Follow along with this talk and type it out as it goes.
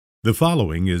The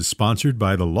following is sponsored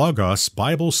by the Logos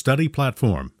Bible Study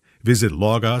Platform. Visit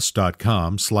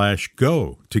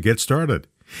logos.com/go to get started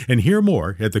and hear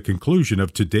more at the conclusion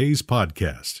of today's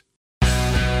podcast.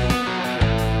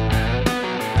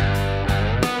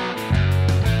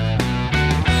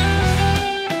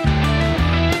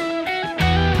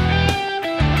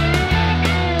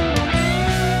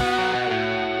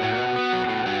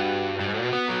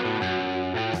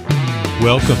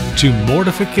 Welcome to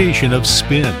Mortification of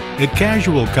Spin, a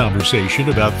casual conversation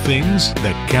about things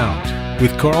that count,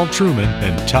 with Carl Trueman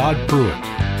and Todd Pruitt.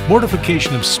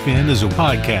 Mortification of Spin is a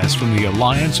podcast from the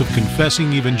Alliance of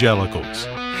Confessing Evangelicals.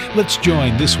 Let's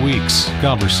join this week's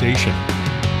conversation.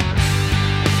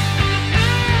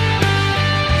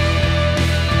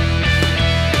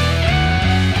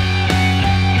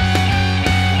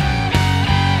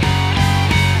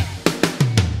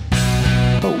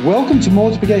 Welcome to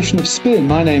Mortification of Spin.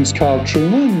 My name's Carl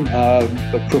Trueman,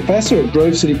 a professor at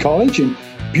Grove City College in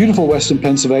beautiful Western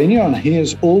Pennsylvania, and here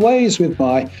as always with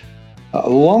my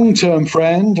long-term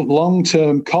friend,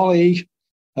 long-term colleague,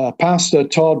 Pastor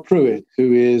Todd Pruitt,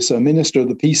 who is a minister of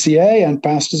the PCA and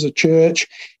pastors a church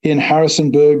in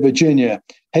Harrisonburg, Virginia.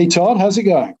 Hey, Todd, how's it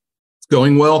going? It's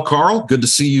going well, Carl. Good to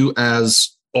see you as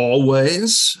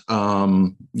always.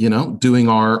 Doing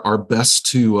our best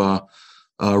to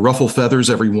ruffle feathers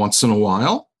every once in a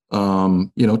while,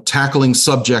 tackling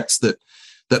subjects that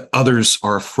others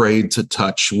are afraid to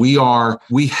touch. We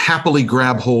happily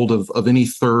grab hold of any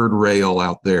third rail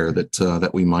out there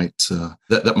that we might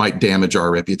that might damage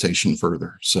our reputation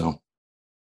further. So,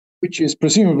 which is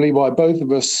presumably why both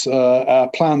of us, our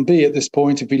plan B at this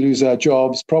point, if we lose our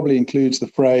jobs, probably includes the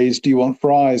phrase, "Do you want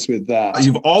fries with that?"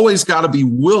 You've always got to be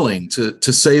willing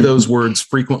to say those words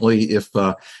frequently if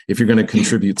you're going to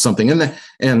contribute something.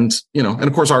 And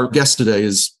of course, our guest today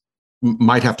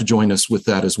might have to join us with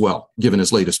that as well, given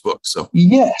his latest book. So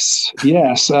yes.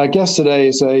 Our guest today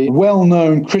is a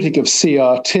well-known critic of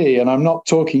CRT, and I'm not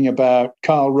talking about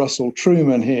Carl Russell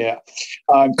Trueman here.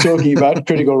 I'm talking about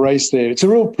critical race theory. It's a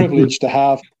real privilege to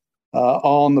have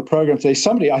on the program today.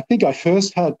 I think I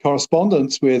first had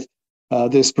correspondence with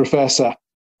this professor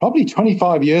probably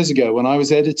 25 years ago when I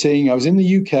was in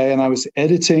the UK, and I was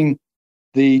editing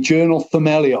the journal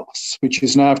Themelios, which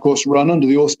is now, of course, run under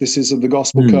the auspices of the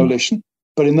Gospel Coalition,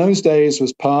 but in those days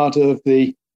was part of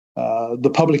the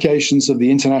publications of the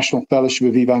International Fellowship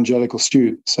of Evangelical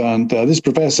Students. And this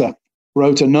professor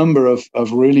wrote a number of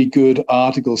really good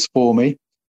articles for me.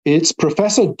 It's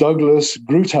Professor Douglas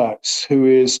Groothuis,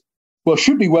 who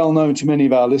should be well known to many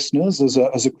of our listeners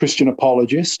as a Christian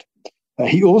apologist.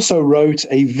 He also wrote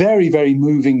a very, very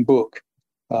moving book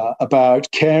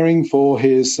about caring for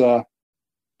his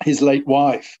late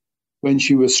wife when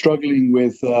she was struggling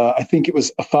with, I think it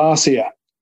was aphasia,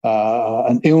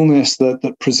 an illness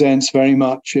that presents very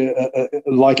much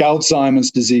like Alzheimer's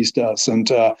disease does.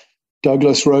 And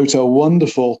Douglas wrote a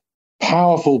wonderful,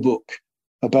 powerful book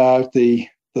about the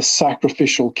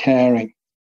sacrificial caring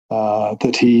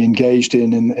that he engaged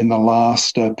in the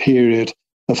last period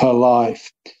of her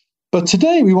life. But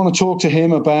today we want to talk to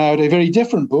him about a very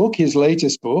different book, his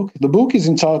latest book. The book is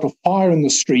entitled Fire in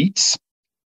the Streets.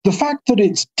 The fact that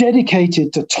it's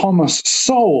dedicated to Thomas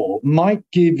Sowell might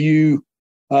give you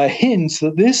hints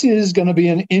that this is going to be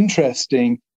an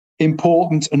interesting,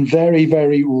 important, and very,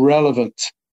 very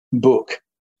relevant book.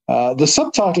 The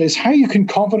subtitle is How You Can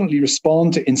Confidently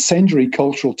Respond to Incendiary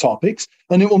Cultural Topics,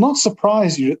 and it will not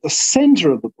surprise you that the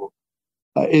center of the book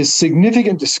is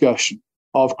significant discussion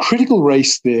of critical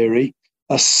race theory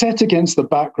set against the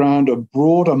background of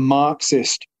broader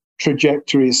Marxist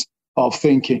trajectories of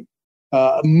thinking.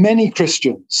 Many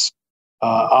Christians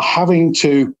are having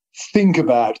to think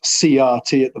about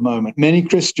CRT at the moment. Many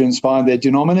Christians find their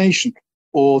denomination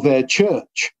or their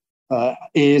church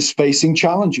is facing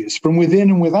challenges from within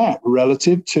and without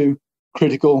relative to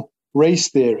critical race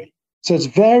theory. So it's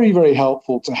very, very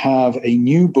helpful to have a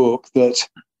new book that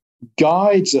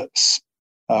guides us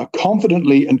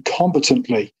confidently and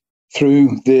competently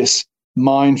through this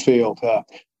minefield.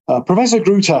 Professor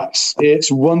Groothuis,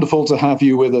 it's wonderful to have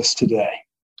you with us today.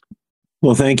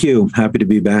 Well, thank you. Happy to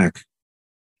be back.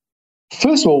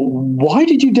 First of all, why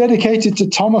did you dedicate it to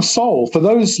Thomas Sowell? For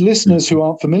those listeners who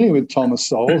aren't familiar with Thomas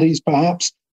Sowell, he's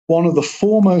perhaps one of the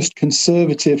foremost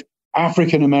conservative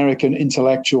African-American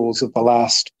intellectuals of the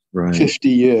last 50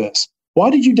 years.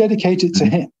 Why did you dedicate it to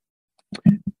him?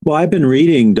 Well, I've been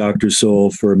reading Dr.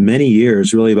 Sowell for many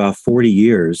years, really about 40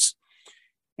 years.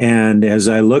 And as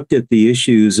I looked at the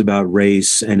issues about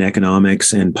race and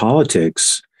economics and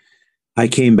politics, I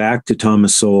came back to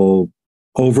Thomas Sowell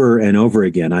over and over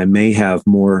again. I may have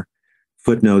more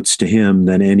footnotes to him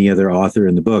than any other author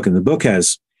in the book. And the book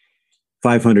has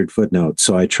 500 footnotes.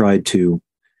 So I tried to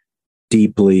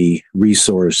deeply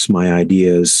resource my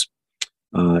ideas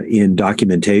in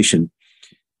documentation.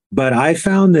 But I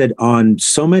found that on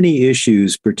so many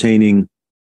issues pertaining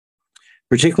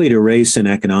particularly to race and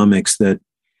economics, that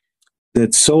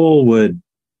Sowell would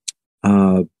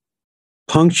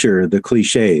puncture the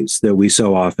cliches that we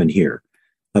so often hear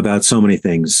about so many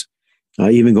things,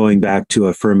 even going back to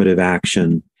affirmative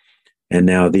action and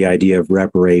now the idea of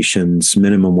reparations,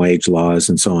 minimum wage laws,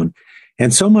 and so on.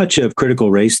 And so much of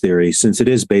critical race theory, since it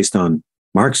is based on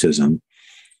Marxism,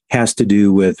 has to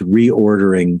do with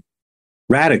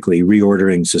radically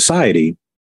reordering society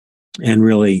and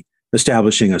really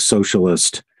establishing a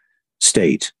socialist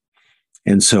state.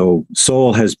 And so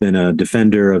Sowell has been a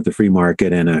defender of the free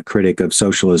market and a critic of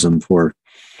socialism for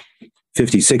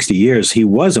 50, 60 years. He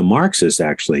was a Marxist,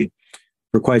 actually,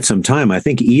 for quite some time, I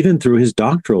think even through his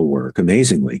doctoral work,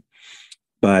 amazingly.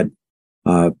 But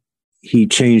he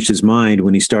changed his mind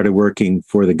when he started working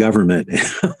for the government.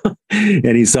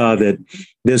 And he saw that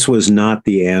this was not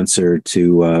the answer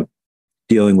to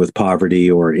dealing with poverty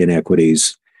or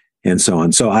inequities and so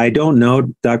on. So I don't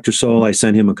know Dr. Sowell. I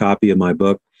sent him a copy of my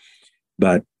book,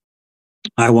 but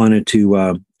I wanted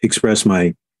to express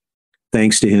my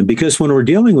thanks to him, because when we're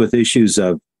dealing with issues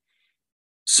of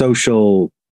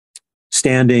social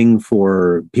standing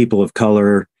for people of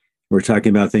color, we're talking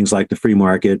about things like the free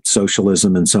market,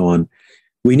 socialism, and so on,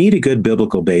 we need a good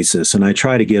biblical basis. And I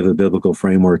try to give a biblical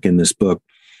framework in this book.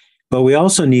 But we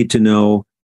also need to know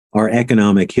our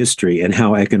economic history and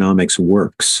how economics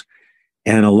works.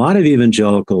 And a lot of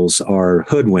evangelicals are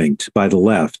hoodwinked by the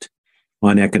left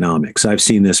on economics. I've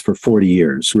seen this for 40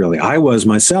 years, really. I was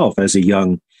myself as a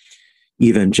young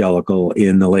evangelical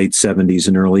in the late 70s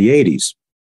and early 80s.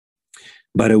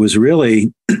 But it was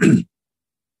really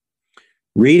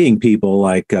reading people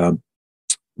like,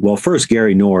 first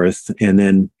Gary North, and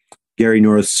then Gary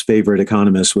North's favorite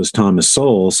economist was Thomas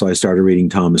Sowell. So I started reading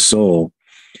Thomas Sowell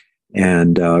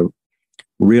and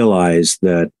realized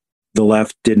that the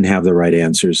left didn't have the right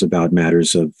answers about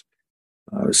matters of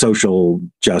social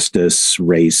justice,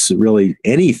 race, really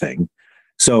anything.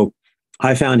 So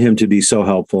I found him to be so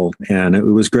helpful. And it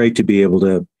was great to be able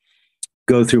to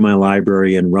go through my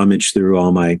library and rummage through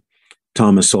all my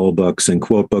Thomas Sowell books and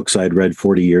quote books I'd read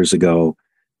 40 years ago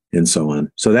and so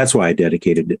on. So that's why I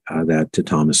dedicated that to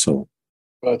Thomas Sowell.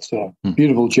 That's a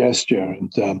beautiful gesture.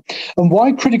 And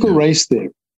why critical race theory?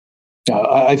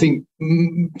 I think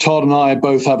Todd and I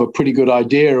both have a pretty good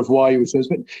idea of why he was this,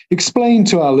 but explain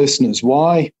to our listeners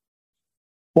why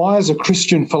as a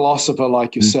Christian philosopher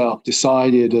like yourself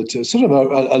decided at a sort of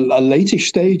a latish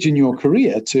stage in your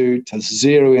career to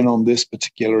zero in on this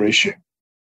particular issue.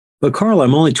 But Carl,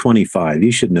 I'm only 25.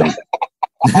 You should know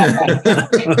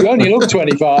that. You only look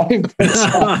 25.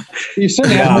 You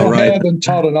certainly have more hair than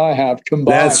Todd and I have combined.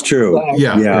 That's true.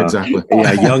 Yeah, exactly.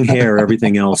 Yeah, young hair,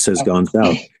 everything else has gone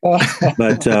south.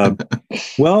 But,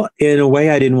 in a way,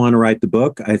 I didn't want to write the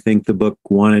book. I think the book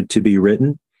wanted to be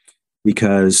written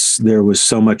because there was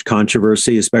so much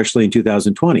controversy, especially in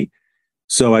 2020.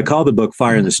 So I called the book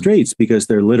Fire in the Streets because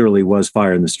there literally was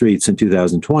fire in the streets in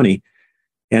 2020.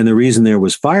 And the reason there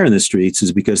was fire in the streets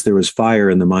is because there was fire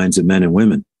in the minds of men and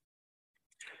women.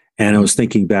 And I was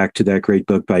thinking back to that great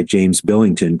book by James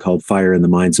Billington called Fire in the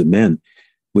Minds of Men,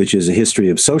 which is a history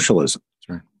of socialism,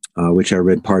 which I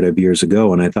read part of years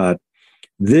ago. And I thought,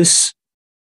 this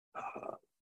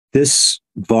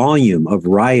volume of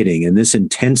rioting and this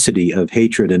intensity of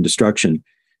hatred and destruction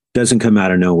doesn't come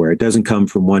out of nowhere. It doesn't come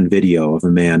from one video of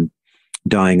a man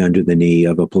dying under the knee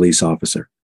of a police officer.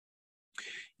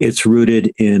 It's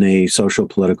rooted in a social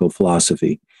political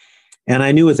philosophy. And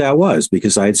I knew what that was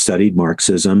because I had studied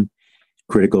Marxism,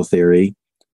 critical theory,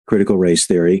 critical race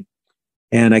theory.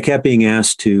 And I kept being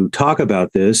asked to talk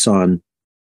about this on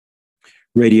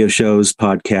radio shows,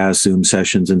 podcasts, Zoom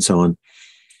sessions, and so on.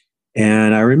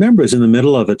 And I remember it was in the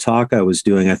middle of a talk I was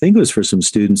doing, I think it was for some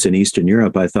students in Eastern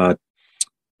Europe. I thought,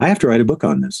 I have to write a book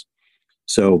on this.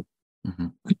 So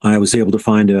I was able to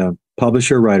find a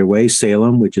publisher right away,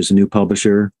 Salem, which is a new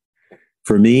publisher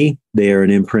for me. They are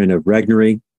an imprint of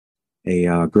Regnery,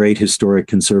 a great historic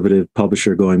conservative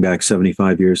publisher going back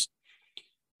 75 years.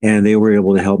 And they were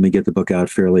able to help me get the book out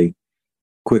fairly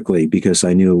quickly because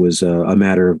I knew it was a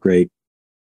matter of great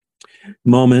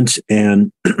moment.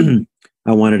 And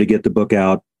I wanted to get the book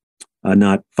out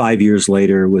not 5 years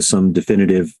later with some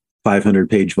definitive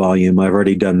 500-page volume. I've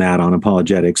already done that on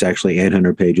apologetics, actually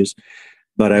 800 pages.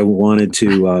 But I wanted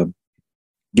to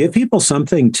give people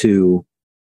something to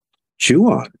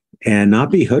chew on and not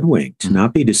be hoodwinked,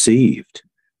 not be deceived.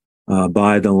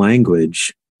 by the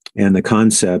language and the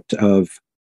concept of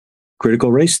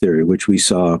critical race theory, which we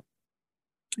saw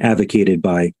advocated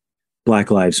by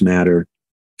Black Lives Matter,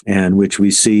 and which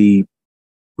we see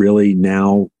really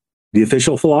now the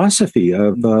official philosophy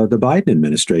of the Biden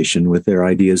administration with their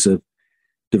ideas of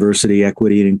diversity,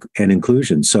 equity, and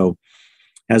inclusion. So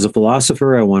as a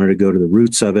philosopher, I wanted to go to the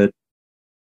roots of it.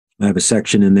 I have a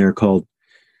section in there called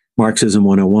Marxism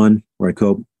 101, where I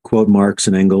quote Marx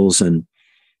and Engels and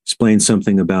explain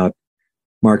something about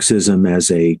Marxism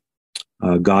as a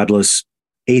godless,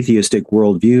 atheistic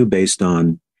worldview based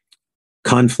on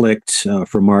conflict.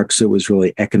 For Marx, it was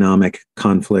really economic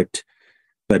conflict.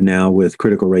 But now with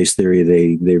critical race theory,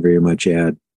 they very much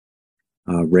add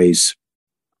race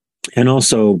and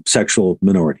also sexual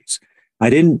minorities.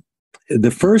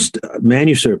 The first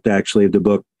manuscript, actually, of the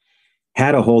book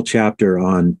had a whole chapter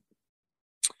on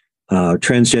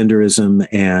transgenderism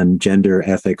and gender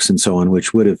ethics and so on,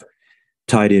 which would have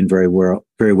tied in very well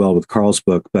with Carl's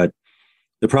book. But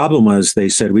the problem was they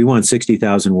said, we want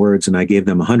 60,000 words, and I gave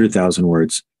them 100,000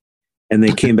 words. And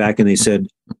they came back and they said,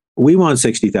 we want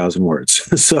 60,000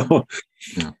 words. So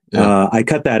I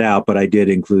cut that out, but I did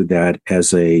include that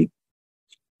as a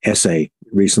essay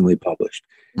recently published.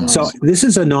 Nice. So this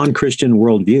is a non-Christian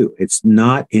worldview. It's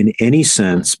not in any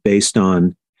sense based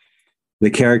on the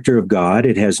character of God.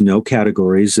 It has no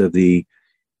categories of the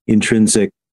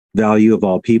intrinsic value of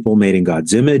all people made in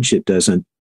God's image. It doesn't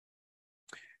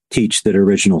teach that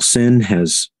original sin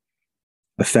has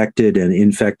affected and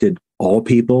infected all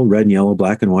people, red and yellow,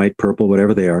 black and white, purple,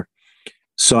 whatever they are.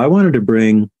 So I wanted to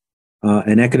bring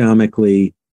an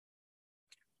economically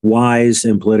wise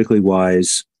and politically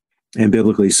wise and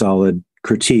biblically solid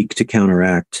critique to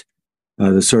counteract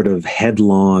the sort of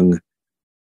headlong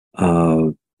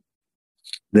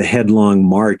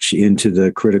march into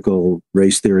the critical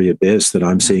race theory abyss that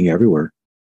I'm seeing everywhere.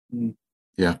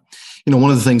 Yeah.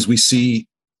 One of the things we see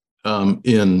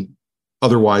in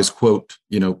otherwise, quote,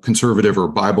 conservative or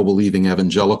Bible-believing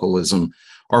evangelicalism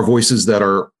are voices that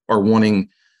are wanting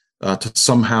to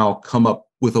somehow come up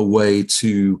with a way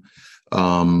to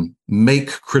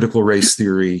make critical race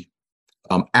theory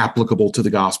applicable to the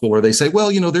gospel, where they say,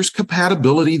 well, there's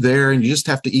compatibility there, and you just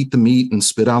have to eat the meat and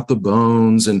spit out the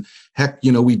bones. And heck,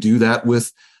 we do that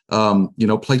with,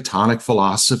 Platonic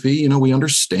philosophy. We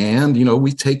understand,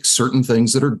 we take certain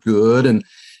things that are good,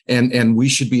 and we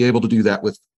should be able to do that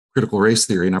with critical race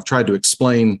theory. And I've tried to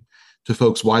explain to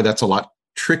folks why that's a lot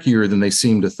trickier than they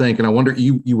seem to think. And I wonder,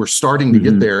 you were starting to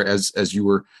get there as you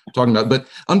were talking about, but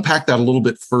unpack that a little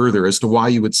bit further as to why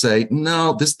you would say,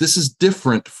 no, this is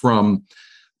different from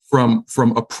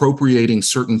appropriating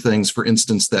certain things, for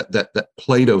instance, that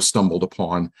Plato stumbled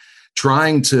upon,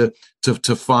 trying to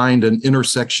find an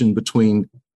intersection between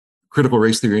critical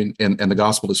race theory and the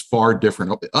gospel is far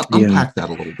different. Unpack that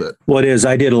a little bit. Well, it is.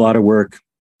 I did a lot of work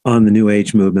on the New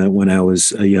Age movement when I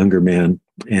was a younger man.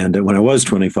 And when I was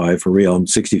 25, for real, I'm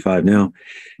 65 now.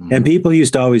 And people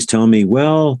used to always tell me,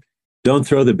 well, don't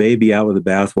throw the baby out with the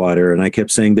bathwater. And I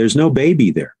kept saying, there's no baby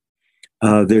there.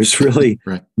 There's really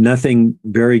nothing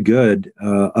very good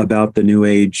about the New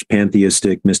Age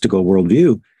pantheistic mystical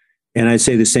worldview. And I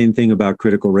say the same thing about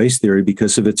critical race theory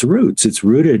because of its roots. It's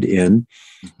rooted in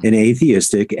an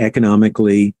atheistic,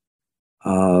 economically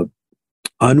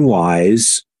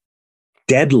unwise,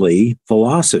 deadly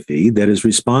philosophy that is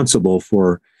responsible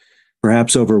for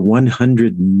perhaps over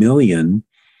 100 million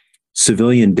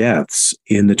civilian deaths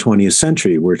in the 20th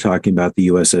century. We're talking about the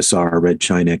USSR, Red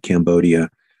China, Cambodia,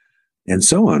 and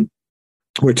so on.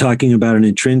 We're talking about an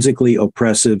intrinsically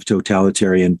oppressive,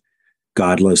 totalitarian,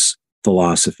 godless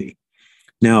philosophy.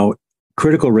 Now,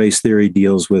 critical race theory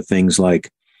deals with things like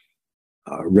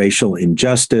racial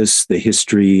injustice, the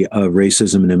history of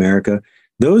racism in America.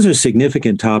 Those are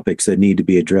significant topics that need to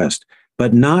be addressed,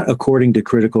 but not according to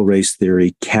critical race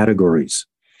theory categories.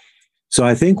 So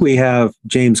I think we have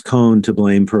James Cone to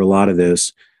blame for a lot of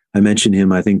this. I mentioned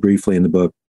him, I think, briefly in the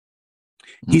book.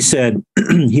 He said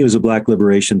he was a Black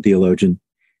liberation theologian.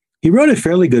 He wrote a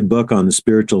fairly good book on the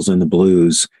spirituals and the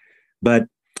blues, but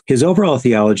his overall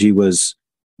theology was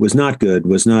not good,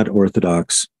 was not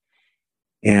orthodox.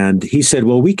 And he said,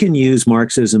 well, we can use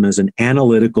Marxism as an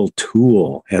analytical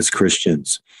tool as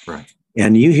Christians. Right.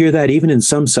 And you hear that even in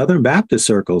some Southern Baptist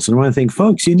circles. And I want to think,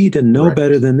 folks, you need to know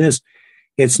better than this.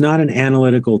 It's not an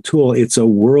analytical tool. It's a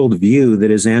worldview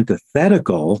that is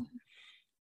antithetical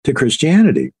to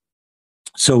Christianity.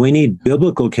 So we need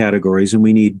biblical categories, and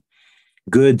we need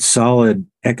good, solid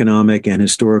economic and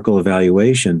historical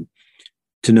evaluation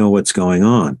to know what's going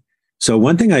on. So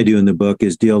one thing I do in the book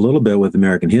is deal a little bit with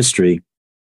American history,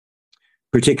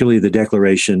 particularly the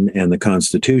Declaration and the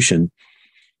Constitution.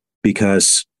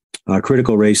 because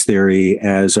critical race theory,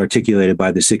 as articulated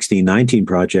by the 1619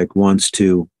 Project, wants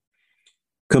to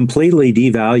completely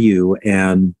devalue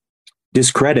and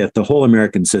discredit the whole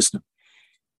American system.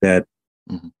 That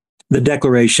the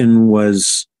Declaration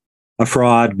was a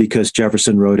fraud because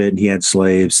Jefferson wrote it and he had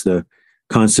slaves. The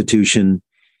Constitution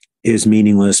is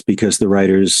meaningless because the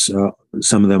writers,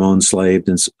 some of them owned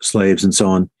slaves and so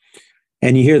on.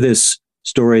 And you hear this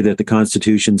story that the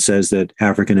Constitution says that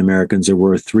African Americans are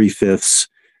worth 3/5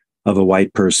 of a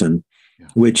white person,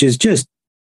 which is just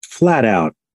flat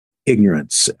out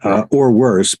ignorance, or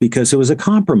worse, because it was a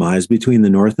compromise between the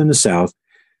North and the South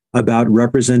about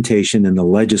representation in the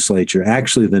legislature.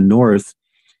 Actually, the North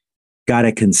got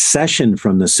a concession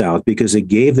from the South because it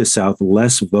gave the South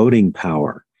less voting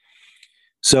power.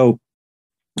 So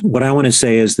what I want to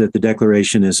say is that the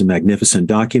Declaration is a magnificent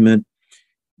document.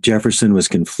 Jefferson was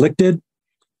conflicted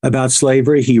about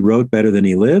slavery. He wrote better than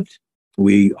he lived.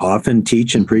 We often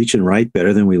teach and preach and write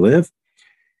better than we live.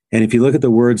 And if you look at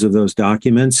the words of those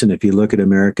documents, and if you look at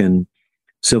American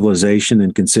civilization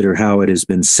and consider how it has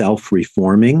been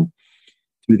self-reforming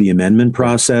through the amendment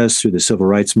process, through the civil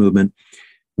rights movement,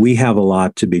 we have a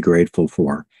lot to be grateful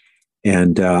for.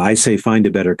 And I say find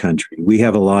a better country. We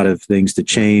have a lot of things to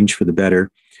change for the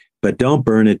better, but don't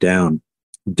burn it down.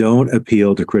 Don't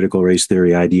appeal to critical race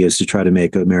theory ideas to try to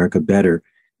make America better,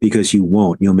 because you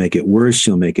won't. You'll make it worse.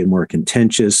 You'll make it more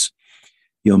contentious.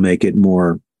 You'll make it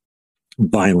more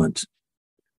violent.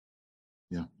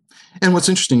 Yeah. And what's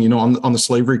interesting, on the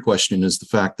slavery question is the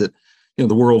fact that,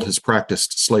 the world has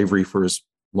practiced slavery for as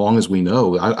long as we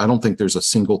know. I don't think there's a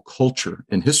single culture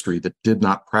in history that did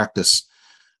not practice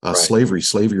slavery.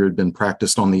 Slavery had been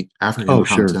practiced on the African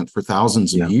continent for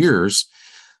thousands of years.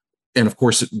 And of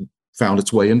course, it found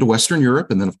its way into Western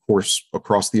Europe, and then, of course,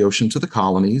 across the ocean to the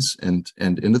colonies and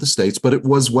into the States. But it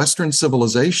was Western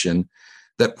civilization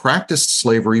that practiced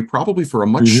slavery probably for a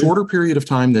much shorter period of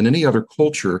time than any other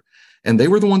culture. And they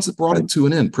were the ones that brought it to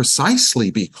an end, precisely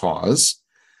because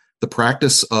the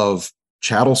practice of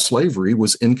chattel slavery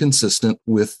was inconsistent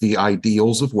with the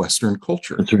ideals of Western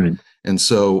culture. That's right. And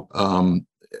so,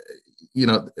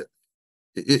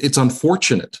 it's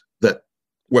unfortunate that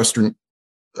Western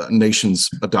nations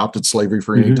adopted slavery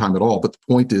for any time at all. But the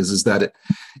point is that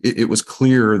it was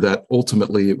clear that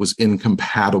ultimately it was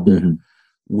incompatible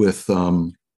with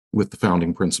the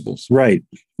founding principles. Right,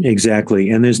 exactly.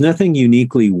 And there's nothing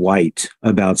uniquely white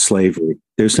about slavery.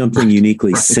 There's something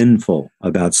uniquely sinful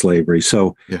about slavery.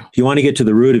 So if you want to get to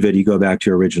the root of it, you go back to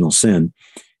your original sin.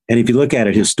 And if you look at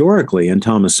it historically, and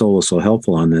Thomas Sowell is so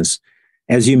helpful on this,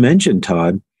 as you mentioned,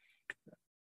 Todd,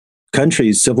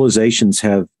 countries, civilizations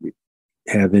have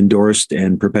endorsed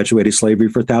and perpetuated slavery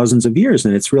for thousands of years.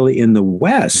 And it's really in the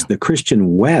West, the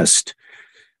Christian West,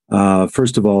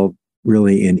 first of all,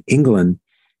 really in England,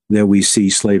 that we see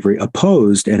slavery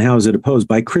opposed. And how is it opposed?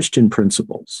 By Christian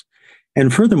principles.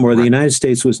 And furthermore, the United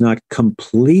States was not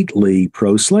completely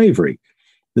pro-slavery.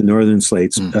 The northern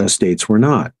states were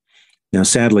not. Now,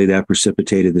 sadly, that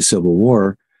precipitated the Civil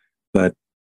War, but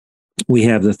we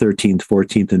have the 13th,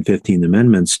 14th, and 15th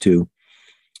Amendments to,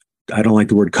 I don't like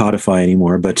the word codify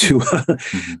anymore, but to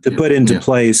put into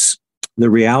place the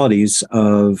realities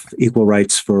of equal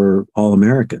rights for all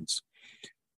Americans.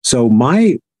 So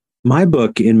my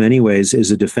book, in many ways,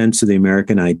 is a defense of the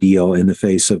American ideal in the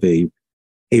face of a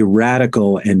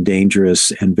radical and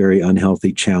dangerous and very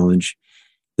unhealthy challenge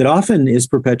that often is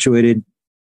perpetuated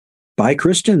by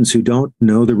Christians who don't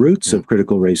know the roots of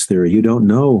critical race theory, who don't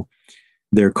know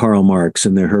their Karl Marx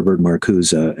and their Herbert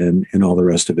Marcuse and all the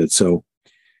rest of it. So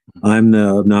I'm the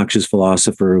obnoxious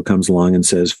philosopher who comes along and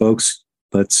says, folks,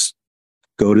 let's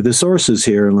go to the sources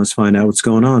here and let's find out what's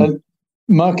going on.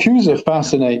 Marcuse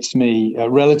fascinates me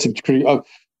relative to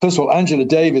first of all, Angela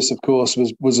Davis, of course,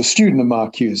 was a student of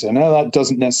Marcuse. Now, that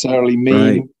doesn't necessarily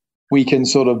mean we can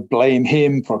sort of blame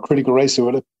him for critical race or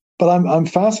whatever, but I'm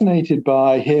fascinated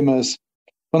by him as,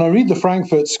 when I read the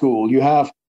Frankfurt School, you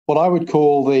have what I would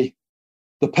call the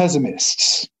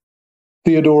pessimists,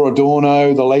 Theodor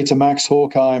Adorno, the later Max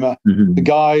Horkheimer, the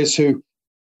guys who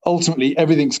ultimately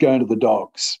everything's going to the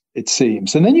dogs, it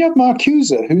seems. And then you have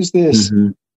Marcuse, who's this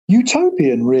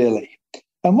utopian, really.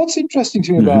 And what's interesting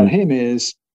to me about him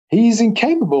is he's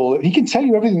incapable. He can tell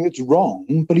you everything that's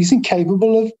wrong, but he's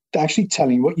incapable of actually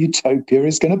telling you what utopia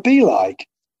is going to be like.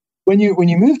 When you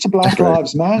move to Black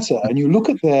Lives Matter and you look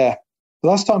at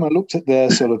last time I looked at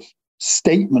their sort of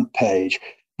statement page,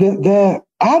 they're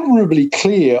admirably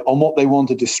clear on what they want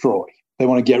to destroy. They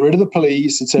want to get rid of the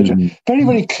police, etc. Very,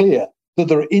 very clear that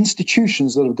there are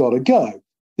institutions that have got to go.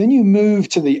 Then you move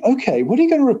to what are you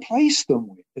going to replace them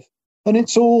with? And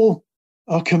it's all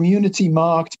a community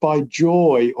marked by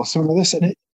joy or something like this. And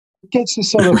it gets to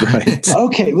sort of, Right.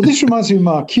 okay, well, this reminds me of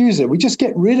Marcuse. We just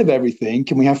get rid of everything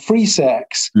and we have free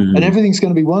sex and everything's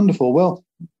going to be wonderful. Well,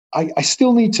 I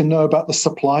still need to know about the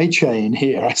supply chain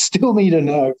here. I still need to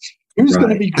know who's going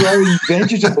to be growing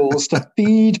vegetables to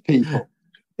feed people.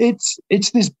 It's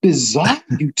this bizarre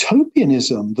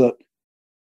utopianism that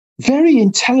very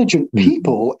intelligent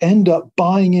people end up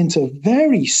buying into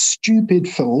very stupid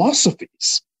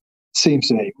philosophies, seems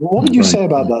to me. What would you say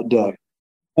about that, Doug?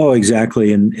 Oh,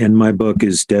 exactly. And my book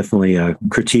is definitely a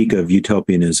critique of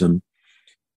utopianism.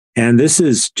 And this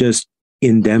is just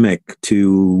endemic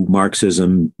to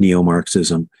Marxism,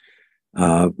 neo-Marxism,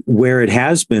 where it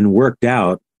has been worked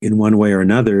out in one way or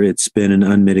another. It's been an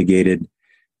unmitigated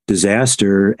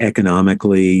disaster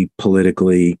economically,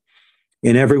 politically,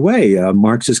 in every way.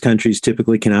 Marxist countries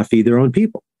typically cannot feed their own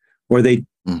people, or they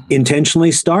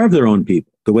intentionally starve their own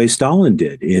people, the way Stalin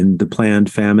did in the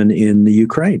planned famine in the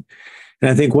Ukraine. And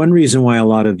I think one reason why a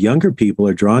lot of younger people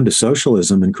are drawn to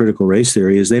socialism and critical race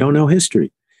theory is they don't know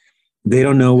history. They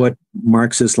don't know what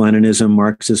Marxist-Leninism,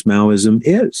 Marxist-Maoism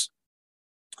is.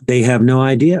 They have no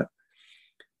idea.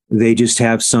 They just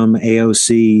have some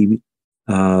AOC,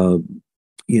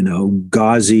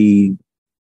 gauzy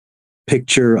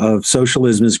picture of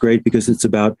socialism is great because it's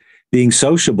about being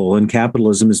sociable, and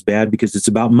capitalism is bad because it's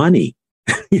about money.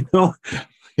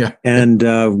 Yeah. And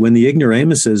when the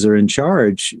ignoramuses are in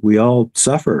charge, we all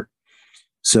suffer.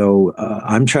 So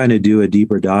I'm trying to do a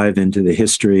deeper dive into the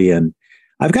history, and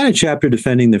I've got a chapter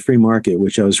defending the free market,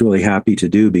 which I was really happy to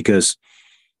do because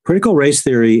critical race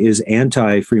theory is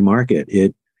anti-free market.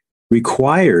 It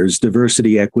requires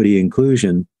diversity, equity,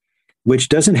 inclusion, which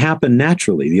doesn't happen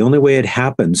naturally. The only way it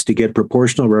happens to get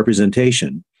proportional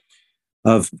representation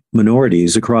of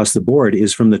minorities across the board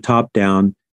is from the top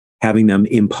down, having them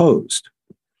imposed,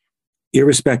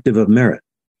 irrespective of merit.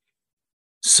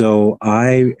 So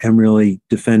I am really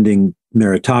defending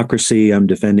meritocracy. I'm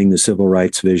defending the civil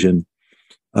rights vision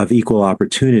of equal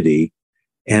opportunity,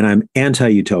 and I'm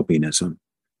anti-utopianism.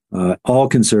 All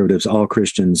conservatives, all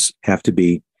Christians have to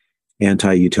be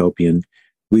anti-utopian.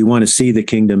 We want to see the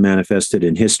kingdom manifested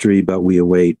in history, but we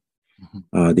await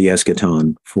the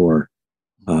eschaton for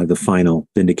the final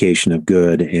vindication of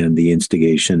good and the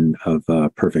instigation of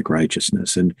perfect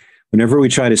righteousness. And whenever we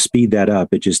try to speed that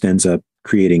up, it just ends up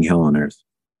creating hell on earth.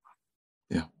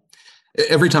 Yeah.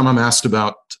 Every time I'm asked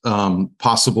about the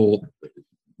possible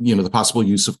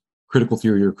use of critical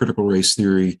theory or critical race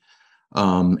theory,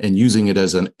 and using it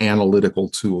as an analytical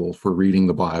tool for reading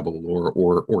the Bible,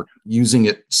 or using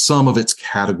it, some of its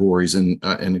categories, and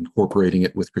incorporating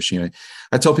it with Christianity,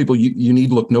 I tell people you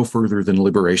need look no further than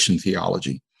liberation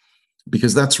theology,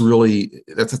 because that's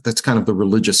kind of the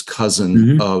religious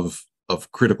cousin of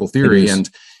critical theory, and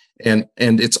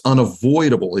it's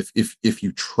unavoidable if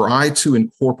you try to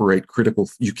incorporate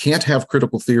you can't have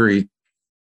critical theory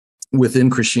within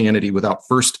Christianity without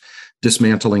first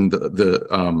dismantling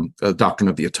the doctrine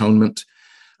of the atonement,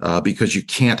 because you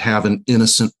can't have an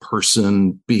innocent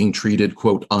person being treated,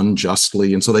 quote,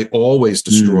 unjustly. And so they always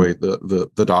destroy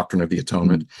the doctrine of the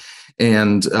atonement.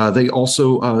 And they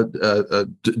also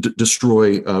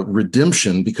destroy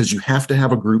redemption, because you have to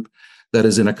have a group that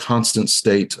is in a constant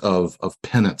state of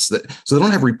penance. So they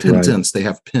don't have repentance, they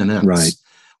have penance. Right.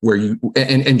 Where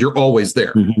and you're always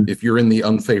there. If you're in the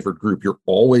unfavored group, you're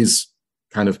always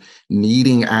kind of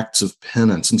needing acts of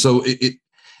penance. And so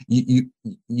you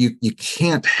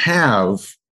can't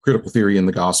have critical theory in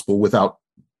the gospel without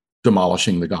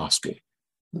demolishing the gospel.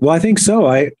 Well, I think so.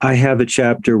 I have a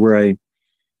chapter where I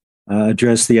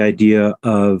address the idea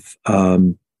of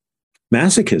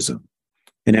masochism.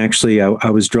 And actually, I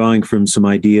was drawing from some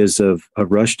ideas of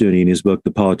Rushdoony in his book,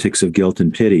 The Politics of Guilt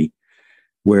and Pity,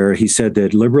 where he said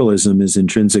that liberalism is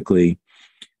intrinsically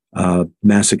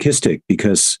masochistic,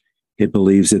 because it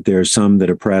believes that there are some that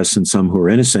oppress and some who are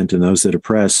innocent, and those that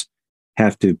oppress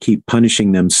have to keep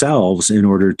punishing themselves in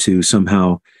order to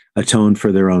somehow atone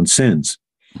for their own sins.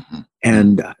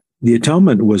 And the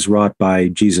atonement was wrought by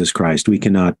Jesus Christ. We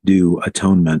cannot do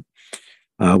atonement.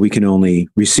 We can only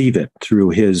receive it through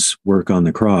his work on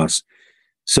the cross.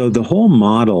 So the whole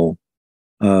model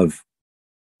of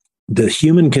the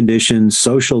human condition,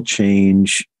 social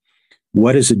change,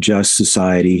 what is a just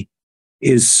society,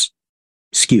 is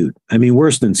skewed. I mean,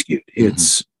 worse than skewed.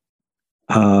 It's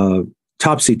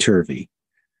topsy-turvy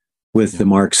with the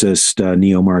Marxist,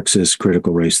 neo-Marxist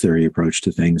critical race theory approach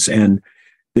to things. And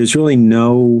there's really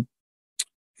no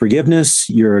forgiveness.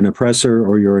 You're an oppressor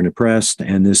or you're an oppressed.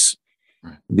 And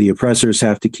the oppressors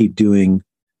have to keep doing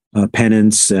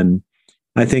penance. And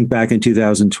I think back in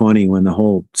 2020, when the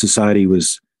whole society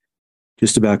was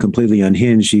just about completely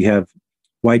unhinged. You have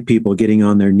white people getting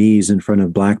on their knees in front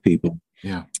of black people.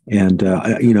 Yeah. And,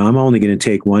 I'm only going to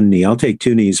take one knee. I'll take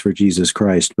two knees for Jesus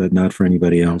Christ, but not for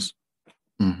anybody else.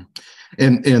 Mm-hmm.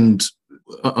 And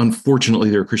unfortunately,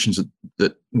 there are Christians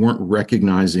that weren't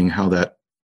recognizing how that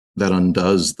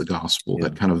undoes the gospel,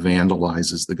 that kind of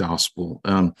vandalizes the gospel.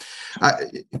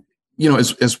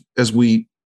 As we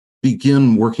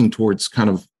begin working towards kind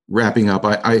of wrapping up,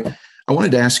 I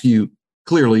wanted to ask you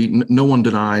clearly, no one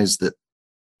denies that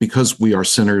because we are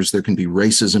sinners, there can be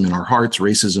racism in our hearts,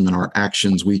 racism in our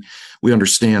actions. We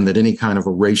understand that any kind of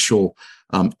a racial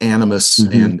animus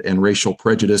and racial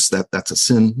prejudice, that's a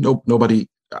sin. Nobody,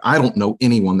 I don't know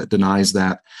anyone that denies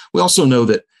that. We also know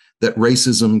that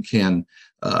racism can,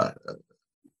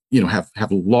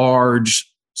 have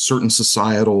large certain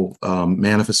societal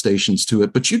manifestations to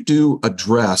it. But you do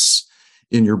address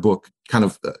in your book kind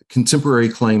of contemporary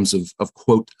claims of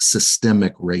quote,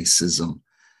 systemic racism.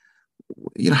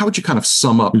 How would you kind of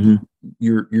sum up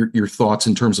your thoughts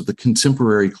in terms of the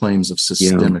contemporary claims of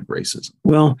systemic racism?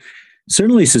 Well,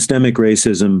 certainly systemic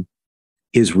racism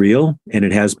is real, and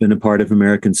it has been a part of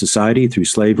American society through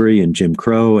slavery and Jim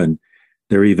Crow, and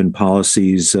there are even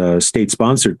policies,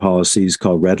 state-sponsored policies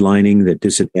called redlining that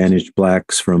disadvantaged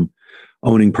blacks from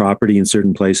owning property in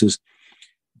certain places.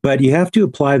 But you have to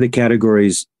apply the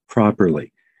categories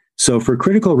properly. So for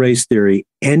critical race theory,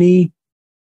 any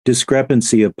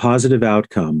discrepancy of positive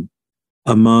outcome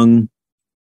among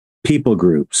people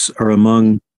groups or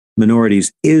among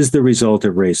minorities is the result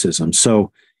of racism.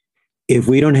 So if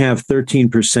we don't have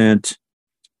 13%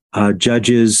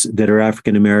 judges that are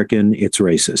African-American, it's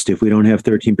racist. If we don't have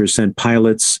 13%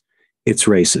 pilots, it's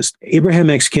racist.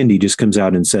 Abraham X. Kendi just comes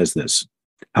out and says this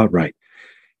outright.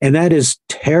 And that is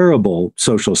terrible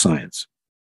social science.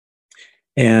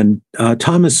 And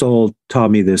Thomas Sowell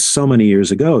taught me this so many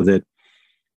years ago, that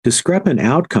discrepant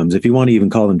outcomes, if you want to even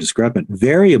call them discrepant,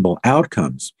 variable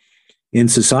outcomes in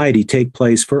society take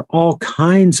place for all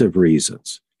kinds of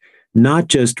reasons, not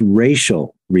just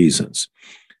racial reasons.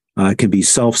 It can be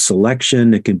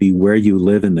self-selection. It can be where you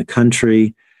live in the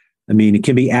country. I mean, it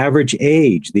can be average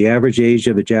age. The average age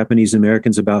of a Japanese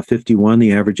American is about 51.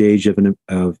 The average age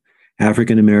of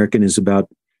African American is about,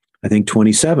 I think,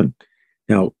 27.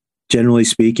 Now, generally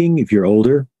speaking, if you're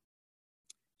older,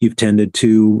 you've tended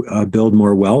to build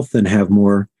more wealth and have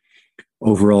more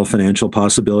overall financial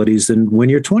possibilities than when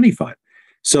you're 25.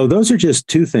 So those are just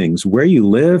two things. Where you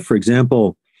live, for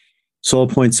example, Sowell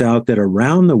points out that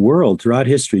around the world, throughout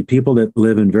history, people that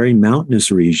live in very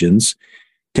mountainous regions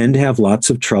tend to have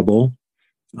lots of trouble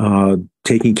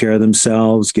taking care of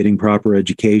themselves, getting proper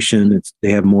education. They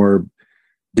have more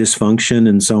dysfunction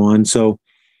and so on. So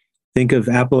think of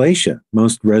Appalachia.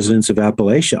 Most residents of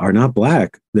Appalachia are not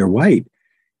black, they're white.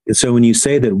 And so when you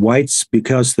say that whites,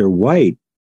 because they're white,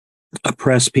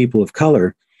 oppress people of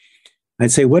color,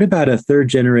 I'd say, what about a third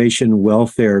generation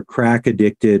welfare, crack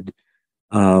addicted,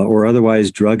 or otherwise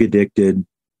drug addicted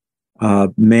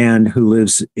man who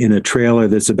lives in a trailer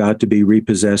that's about to be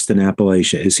repossessed in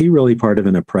Appalachia? Is he really part of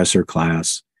an oppressor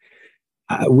class?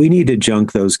 We need to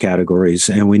junk those categories,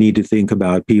 and we need to think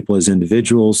about people as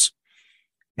individuals,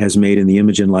 as made in the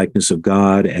image and likeness of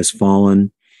God, as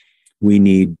fallen. We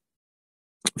need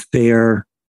fair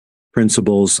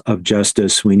principles of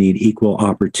justice. We need equal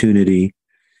opportunity.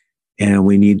 And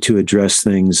we need to address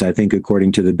things, I think,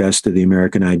 according to the best of the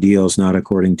American ideals, not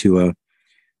according to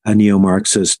a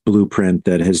neo-Marxist blueprint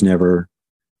that has never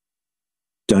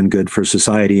done good for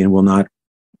society and will not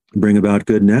bring about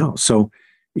good now. So,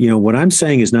 what I'm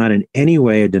saying is not in any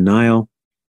way a denial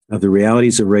of the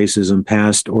realities of racism,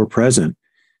 past or present,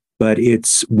 but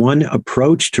it's one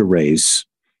approach to race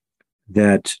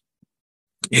that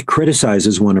it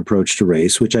criticizes one approach to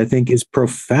race, which I think is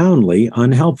profoundly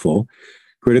unhelpful,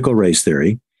 critical race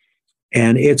theory.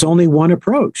 And it's only one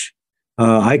approach.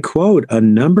 I quote a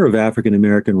number of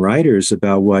African-American writers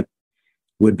about what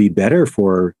would be better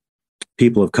for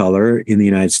people of color in the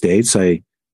United States. I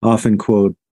often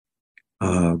quote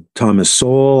Thomas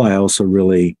Sowell. I also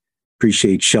really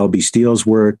appreciate Shelby Steele's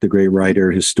work, the great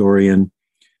writer, historian,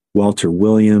 Walter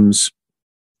Williams,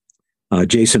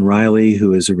 Jason Riley,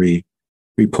 who is a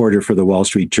reporter for the Wall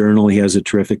Street Journal. He has a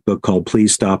terrific book called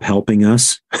Please Stop Helping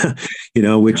Us,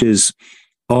 which is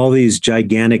all these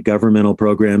gigantic governmental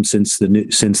programs since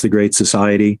the Great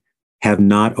Society have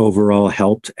not overall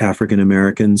helped African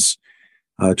Americans.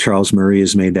 Charles Murray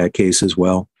has made that case as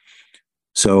well.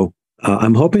 So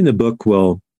I'm hoping the book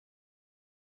will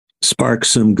spark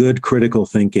some good critical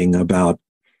thinking about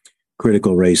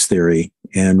critical race theory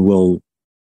and will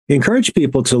encourage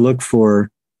people to look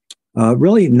for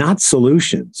really not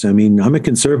solutions. I mean, I'm a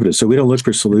conservative, so we don't look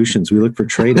for solutions. We look for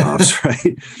trade-offs,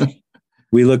 right?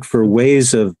 We look for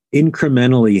ways of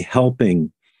incrementally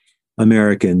helping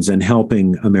Americans and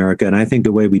helping America. And I think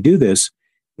the way we do this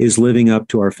is living up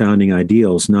to our founding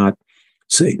ideals, not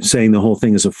saying the whole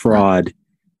thing is a fraud.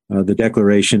 The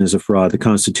Declaration is a fraud. The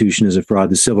Constitution is a fraud.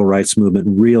 The Civil Rights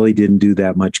Movement really didn't do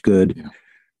that much good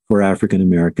for African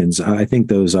Americans. I think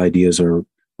those ideas are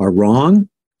wrong.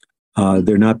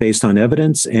 They're not based on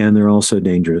evidence, and they're also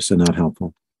dangerous and not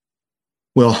helpful.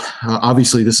 Well,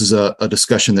 obviously, this is a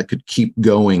discussion that could keep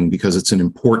going because it's an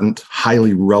important,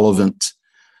 highly relevant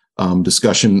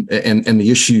discussion, and the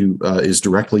issue is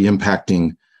directly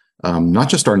impacting not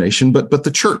just our nation, but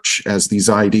the church, as these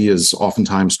ideas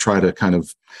oftentimes try to kind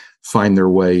of find their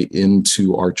way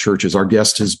into our churches. Our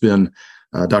guest has been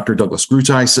Dr. Douglas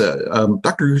Groothuis.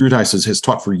 Dr. Groothuis has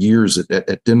taught for years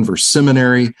at Denver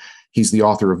Seminary. He's the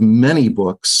author of many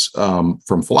books,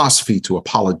 from philosophy to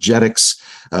apologetics.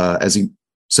 As he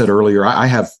said earlier, I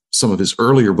have some of his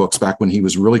earlier books back when he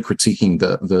was really critiquing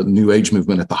the New Age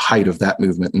movement at the height of that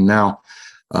movement. And now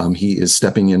he is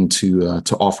stepping in to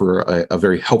offer a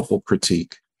very helpful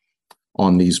critique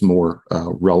on these more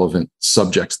relevant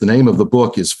subjects. The name of the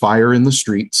book is Fire in the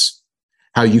Streets: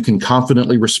 How You Can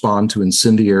Confidently Respond to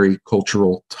Incendiary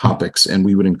Cultural Topics. And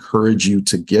we would encourage you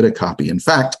to get a copy. In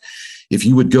fact, if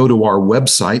you would go to our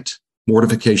website,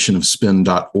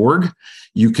 mortificationofspin.org,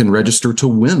 you can register to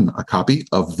win a copy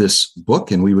of this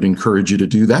book, and we would encourage you to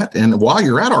do that. And while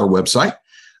you're at our website,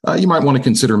 you might want to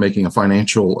consider making a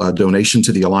financial donation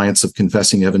to the Alliance of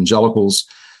Confessing Evangelicals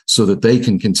so that they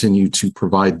can continue to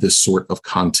provide this sort of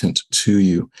content to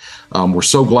you. We're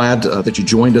so glad that you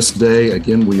joined us today.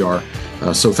 Again, we are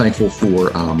so thankful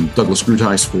for Douglas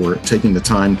Groothuis for taking the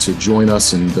time to join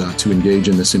us and to engage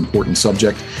in this important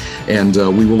subject. And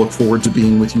we will look forward to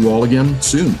being with you all again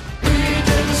soon.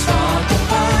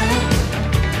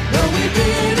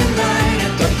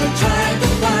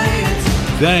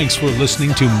 Thanks for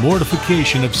listening to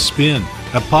Mortification of Spin,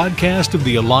 a podcast of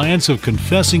the Alliance of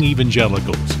Confessing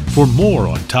Evangelicals. For more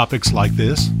on topics like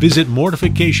this, visit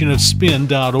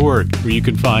mortificationofspin.org, where you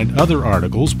can find other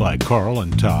articles by Carl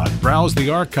and Todd, browse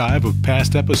the archive of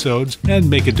past episodes, and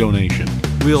make a donation.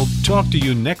 We'll talk to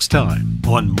you next time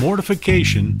on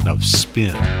Mortification of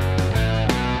Spin.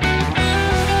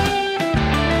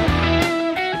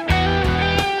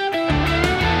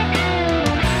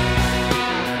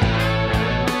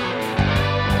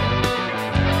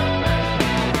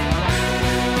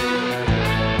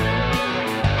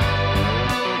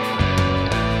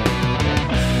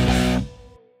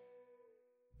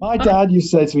 My dad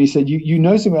used to say to me, he said, you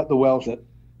know something about the Welsh, that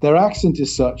their accent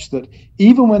is such that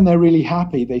even when they're really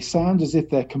happy, they sound as if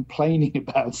they're complaining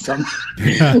about something.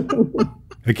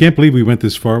 I can't believe we went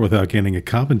this far without getting a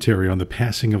commentary on the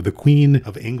passing of the Queen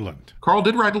of England. Carl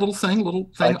did write a little thing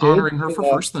honoring her for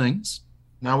first things.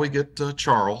 Now we get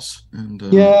Charles. And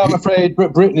I'm afraid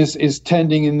Britain is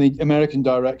tending in the American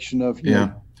direction of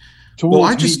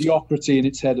towards mediocrity in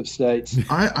its head of state.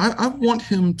 I want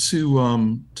him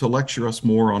to lecture us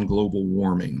more on global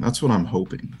warming. That's what I'm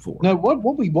hoping for. No,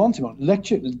 what we want him on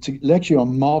lecture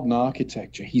on modern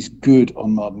architecture. He's good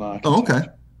on modern architecture. Oh, okay.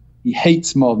 He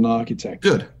hates modern architecture.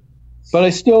 Good. But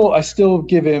I still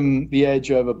give him the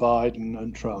edge over Biden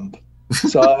and Trump.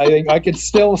 So I think I could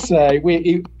still say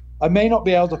I may not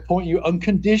be able to point you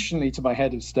unconditionally to my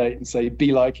head of state and say,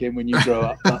 be like him when you grow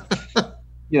up. But,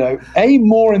 aim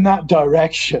more in that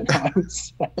direction, I would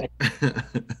say.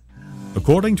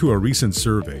 According to a recent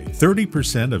survey,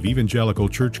 30% of evangelical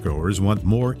churchgoers want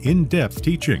more in-depth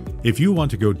teaching. If you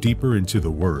want to go deeper into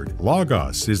the Word,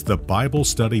 Logos is the Bible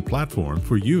study platform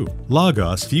for you.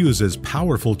 Logos fuses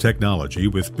powerful technology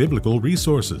with biblical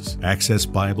resources. Access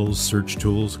Bibles, search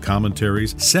tools,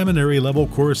 commentaries, seminary-level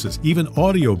courses, even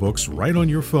audiobooks right on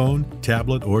your phone,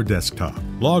 tablet, or desktop.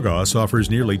 Logos offers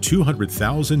nearly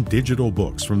 200,000 digital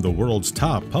books from the world's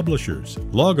top publishers.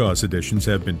 Logos editions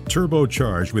have been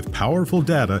turbocharged with powerful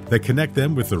data that connect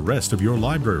them with the rest of your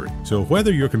library. So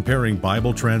whether you're comparing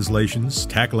Bible translations,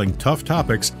 tackling tough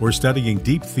topics, or studying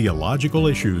deep theological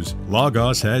issues,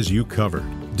 Logos has you covered.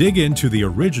 Dig into the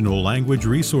original language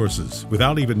resources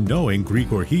without even knowing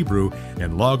Greek or Hebrew,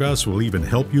 and Logos will even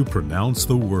help you pronounce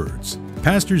the words.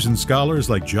 Pastors and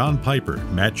scholars like John Piper,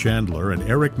 Matt Chandler, and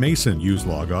Eric Mason use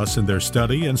Logos in their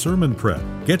study and sermon prep.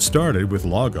 Get started with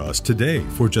Logos today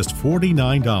for just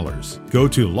 $49. Go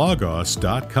to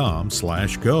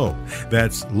logos.com/go.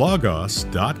 That's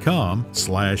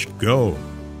logos.com/go.